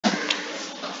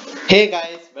Hey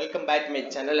guys, welcome back to my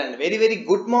channel and very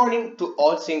good morning to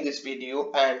all seeing this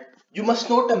video. And you must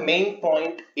note the main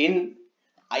point in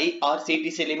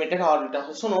IRCTC Limited, or it is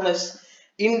also known as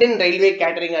Indian Railway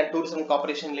Catering and Tourism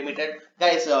Corporation Limited.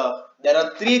 Guys, there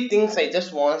are three things I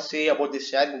just want to say about this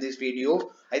share in this video.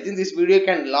 I think this video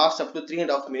can last up to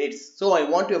 3.5 minutes. So I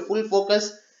want your full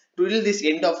focus till this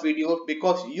end of video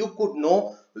because you could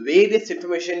know various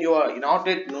information you are not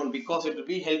yet known, because it will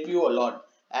be help you a lot.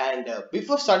 And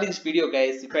before starting this video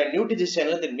guys, if you are new to this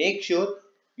channel, then make sure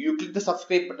you click the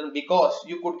subscribe button because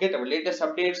you could get our latest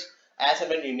updates as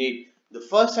and when you need. The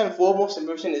first and foremost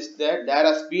information is that there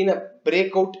has been a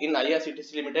breakout in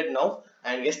IRCTC Limited now,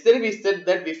 and yesterday we said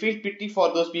that we feel pity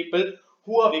for those people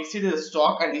who have exited the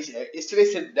stock, and yesterday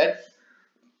said that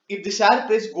if the share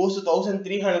price goes to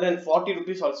 1340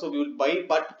 rupees also we will buy,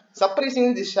 but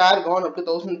surprisingly the share gone up to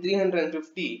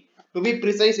 1350. To be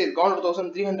precise, it gone to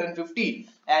 1350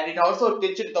 and it also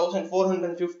touched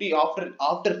 1450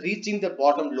 after reaching the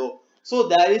bottom low. So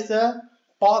there is a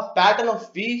pattern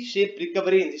of V-shaped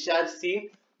recovery in the share scene.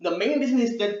 The main reason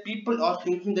is that people are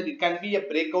thinking that it can be a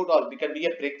breakout or it can be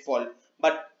a break fall,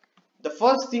 but the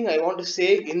first thing I want to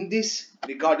say in this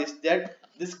regard is that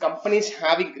this company is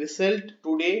having result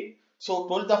today. So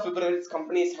 12th of February, this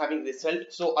company is having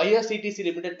result. So IRCTC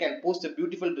Limited can post a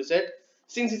beautiful result.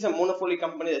 Since it's a monopoly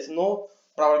company, there's no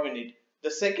problem in it. The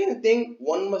second thing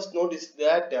one must note is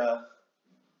that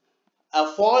a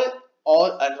fall or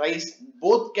a rise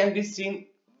both can be seen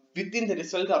within the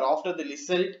result or after the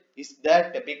result. Is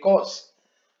that because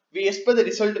we expect the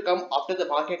result to come after the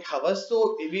market hours,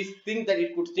 so we think that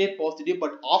it could stay positive,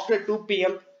 but after 2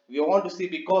 p.m. we want to see,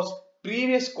 because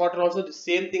previous quarter also the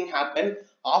same thing happened.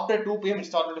 After 2 p.m. it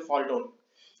started to fall down.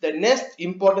 The next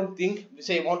important thing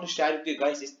which I want to share with you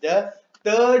guys is the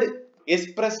third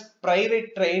express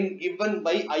private train given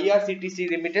by IRCTC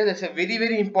Limited. That's a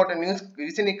very important news.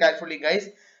 Listen it carefully guys.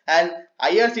 And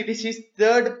IRCTC's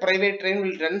third private train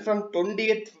will run from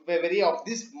 20th February of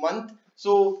this month.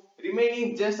 So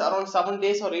remaining just around 7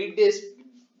 days or 8 days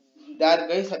there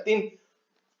guys. I think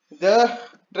the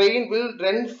train will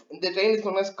run. The train is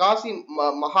known as Kasi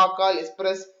Mahakal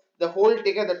Express. The whole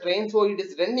ticket, the train, so it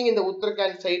is running in the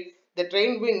Uttarakhand side. The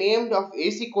train will be named of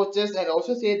AC coaches, and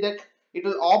also say that it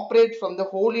will operate from the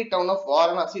holy town of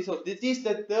Varanasi. So this is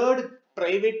the third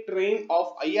private train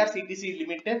of IRCTC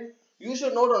Limited. You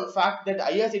should note on fact that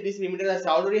IRCTC Limited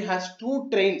already has two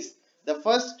trains. The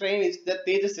first train is the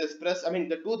Tejas Express. I mean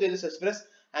the two Tejas Express,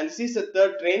 and this is the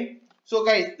third train. So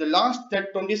guys, the last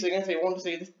 20 seconds I want to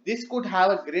say this could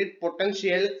have a great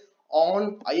potential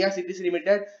on IRCTC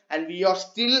Limited, and we are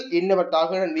still in our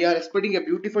target and we are expecting a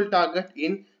beautiful target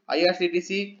in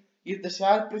IRCTC. If the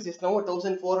share price is now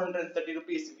 1430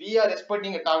 rupees, we are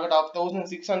expecting a target of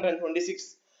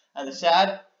 1626, and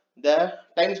the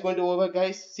time is going to over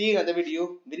guys. See you in another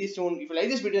video very soon. If you like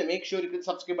this video, make sure you click the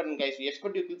subscribe button guys. We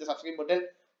expect you to click the subscribe button.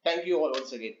 Thank you all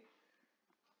once again.